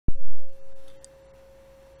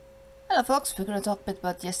Hello folks, we're gonna talk a bit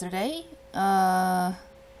about yesterday on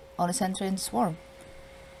a sentry and swarm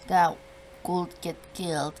that could get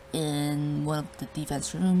killed in one of the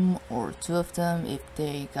defense room or two of them if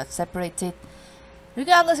they got separated.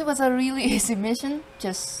 Regardless, it was a really easy mission.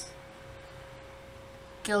 Just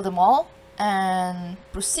kill them all and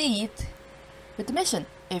proceed with the mission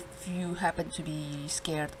if you happen to be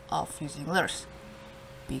scared of using lures.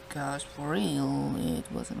 Because for real, it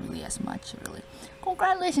wasn't really as much, really.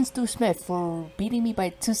 Congratulations to Smith for beating me by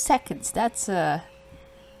 2 seconds. That's a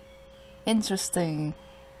interesting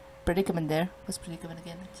predicament there. What's predicament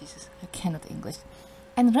again? Jesus, I cannot English.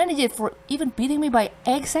 And Renegade for even beating me by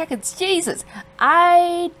 8 seconds. Jesus,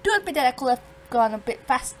 I do admit that I could have gone a bit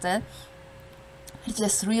faster. I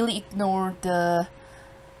just really ignored the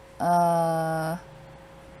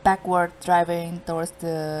backward driving towards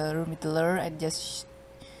the room with the lure and just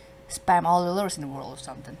spam all the lures in the world or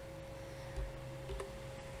something.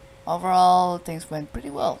 Overall, things went pretty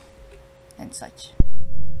well and such.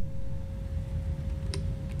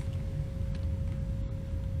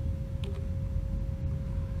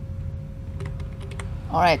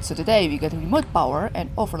 Alright, so today we got remote power and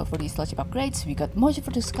overload for these logic upgrades. We got motion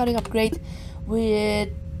for the scouting upgrade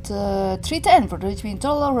with 310 for the HP in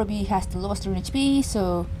total. Ruby has the lowest rune HP,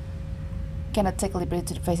 so cannot take a leap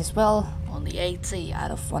to the face as well. Only 80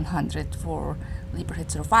 out of 100 for leap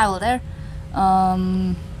hit survival there.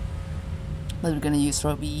 But we're gonna use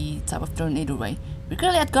Ruby type of drone either way. We're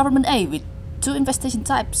currently at Government A with 2 infestation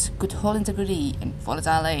types, good hull integrity and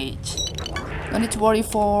volatile age. No need to worry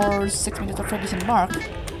for 6 minutes of radiation mark.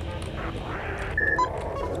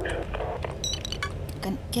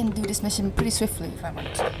 Can do this mission pretty swiftly if I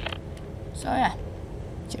want to. So yeah,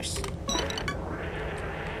 cheers.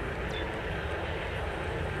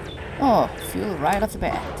 Oh, fuel right off the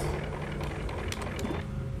bat.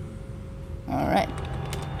 Alright.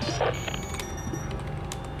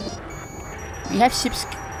 We have ships.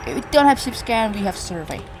 We don't have ship scan, we have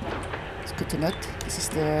survey. It's good to note. This is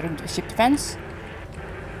the room to ship defense.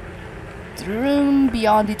 The room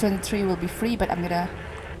beyond D23 will be free, but I'm gonna...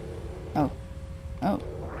 Oh. Oh.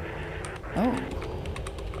 Oh.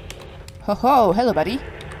 Ho ho, hello buddy.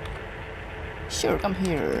 Sure, come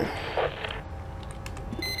here.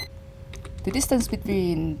 The distance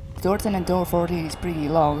between door 10 and door 14 is pretty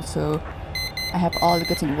long, so I have all the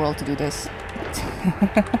guts in the world to do this.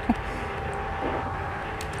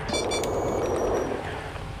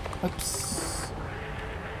 Oops.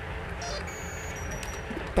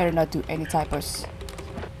 Better not do any typos.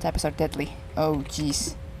 Typos are deadly. Oh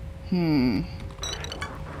jeez.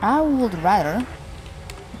 I would rather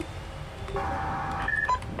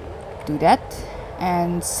do that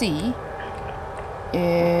and see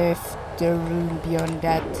if the room beyond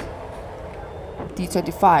that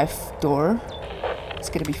D25 door is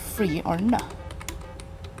gonna be free or not.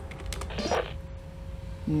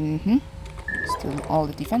 Still all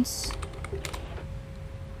the defense.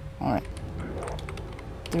 Alright.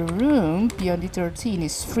 The room beyond D13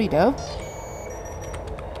 is free though.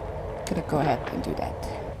 Gonna go ahead and do that.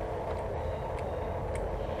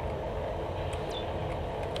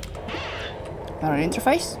 Another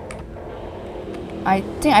interface. I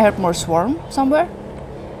think I heard more swarm somewhere.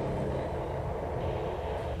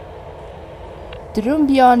 The room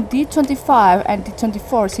beyond D25 and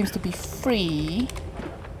D24 seems to be free.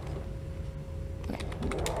 Okay.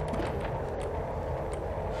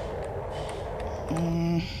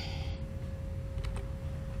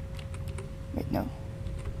 Wait, no.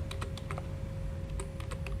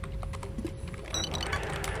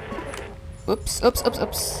 Oops, oops, oops,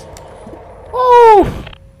 oops. Oh!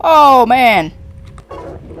 Oh man!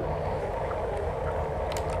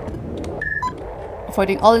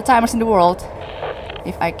 Avoiding all the timers in the world,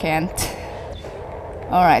 if I can't.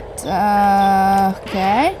 Alright,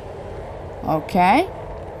 okay. Okay.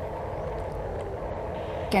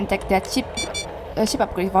 Can take that ship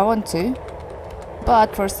upgrade if I want to.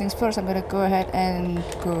 But first things first, I'm gonna go ahead and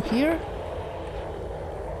go here.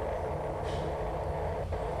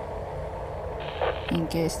 In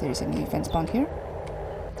case there is any defense bound here.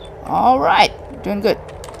 Alright, doing good.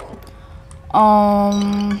 Oh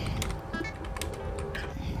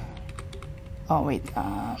wait, did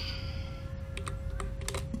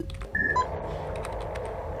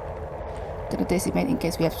I decimate in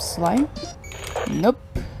case we have slime? Nope.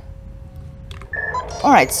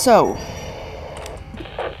 Alright, so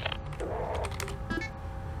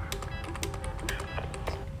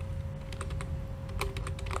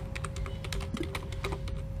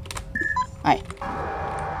Aye.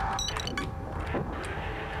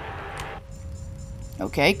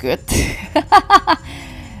 Okay, good.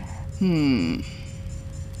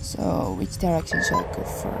 So, which direction should I go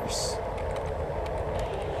first?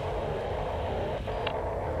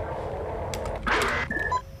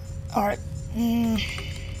 Alright.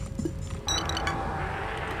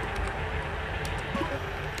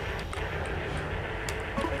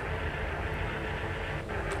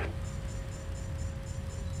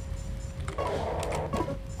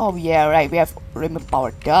 Oh yeah, right, we have remote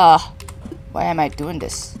power. Duh! Why am I doing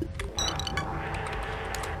this?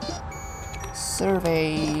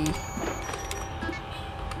 Survey.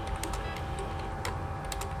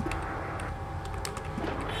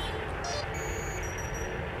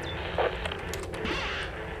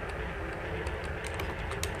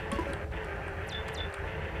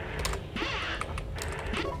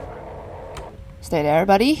 Stay there,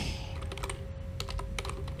 buddy.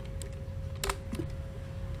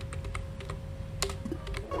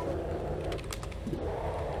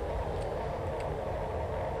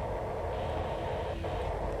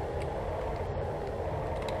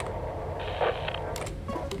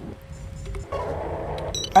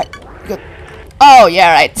 Right, good. Oh,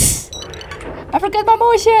 yeah, right. I forgot my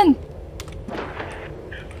motion.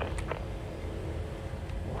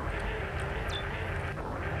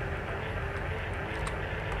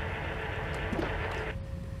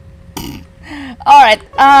 Alright,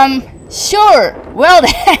 sure. Well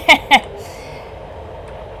then.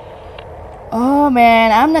 Oh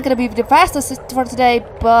man, I'm not gonna be the fastest for today,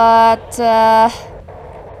 but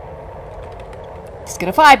just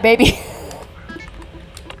gonna fight, baby.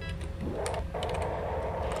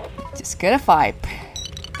 Just gonna fight.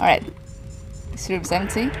 Alright. This room's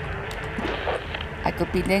empty. I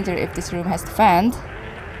could be in danger if this room has the fan.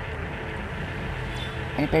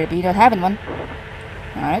 And it better be not having one.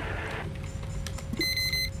 Alright.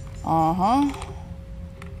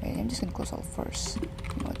 Wait, I'm just gonna close all first. You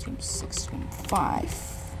know, room 6, room 5.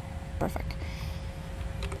 Perfect.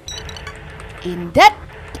 In that...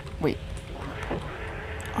 Wait.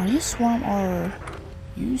 Are you Swarm or...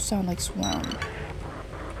 You sound like Swarm.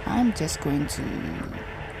 I'm just going to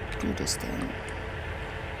do this thing.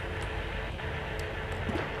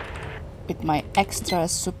 With my extra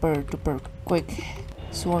super duper quick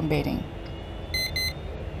swarm baiting.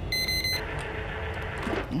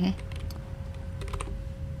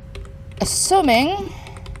 Assuming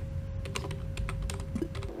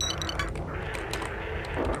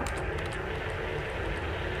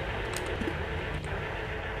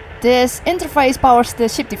this interface powers the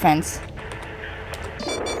ship defense.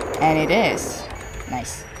 And it is.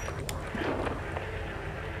 Nice.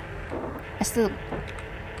 I still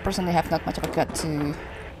personally have not much of a gut to...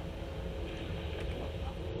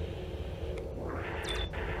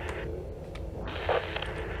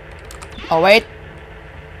 Oh wait.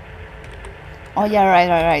 Oh yeah,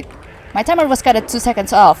 right. My timer was cut at 2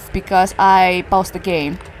 seconds off because I paused the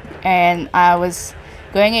game. And I was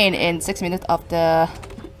going in 6 minutes of the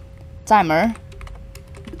timer.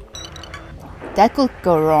 That could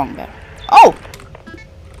go wrong there. Oh!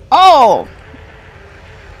 Oh!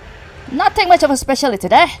 Nothing much of a specialty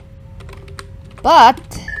there. But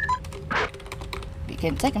we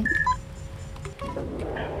can take him.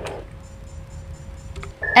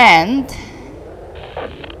 And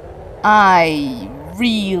I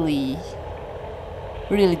really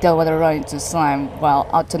don't want to run into slime while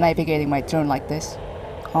auto-navigating my turn like this.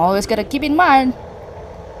 Always gotta keep in mind.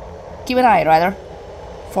 Keep an eye, rather.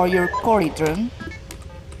 For your Cory turn.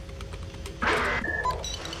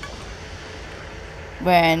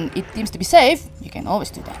 When it seems to be safe, you can always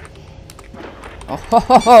do that. Oh ho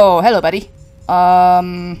ho ho! Hello, buddy.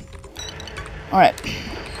 Alright.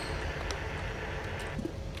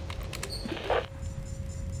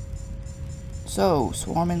 So,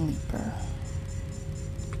 Swarm and Leaper.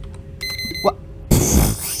 What?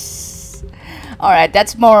 Alright,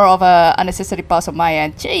 that's more of a unnecessary pause on my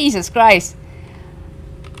end. Jesus Christ!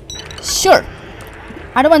 Sure.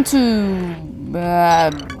 I don't want to... I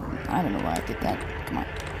don't know why I did that. Come on.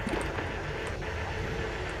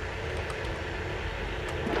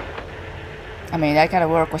 I mean, that kind of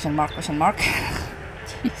work, question mark.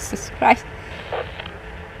 Jesus Christ.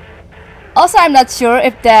 Also, I'm not sure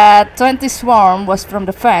if that 20 swarm was from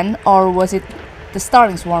the fan or was it the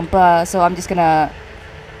starting swarm, but so I'm just gonna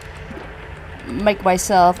make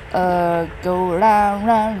myself go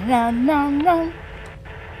round.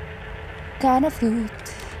 Kind of flute.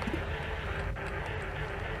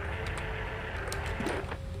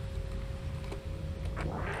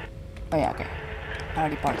 Oh yeah, okay. I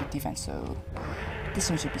already parted defense, so this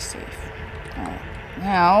one should be safe. Alright,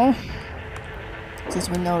 now since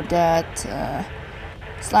we know that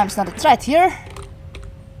slime's not a threat here,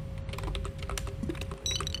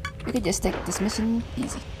 We could just take this mission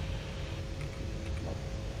easy.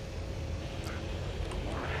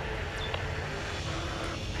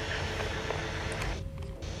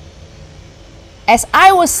 As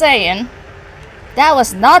I was saying, that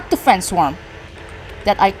was not the fence swarm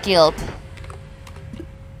that I killed.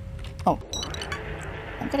 Oh,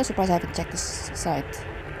 I'm kinda surprised I haven't checked this side.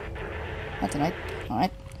 Not tonight.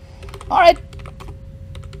 Alright. Alright!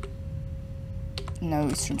 No,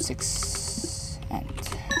 it's room 6. And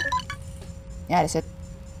yeah, that's it.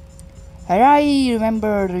 Had I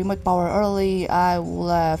remember the remote power early, I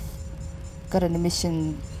would have gotten the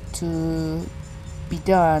mission to be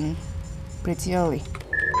done pretty early.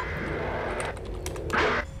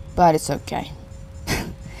 But it's okay.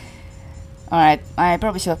 Alright, I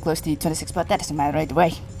probably should have closed the 26, but that doesn't matter right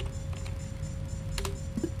away.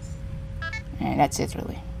 And that's it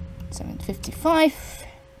really. 7:55.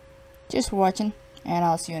 Just for watching, and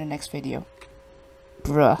I'll see you in the next video.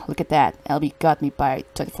 Bruh, look at that. LB got me by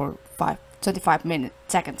 25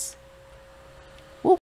 seconds.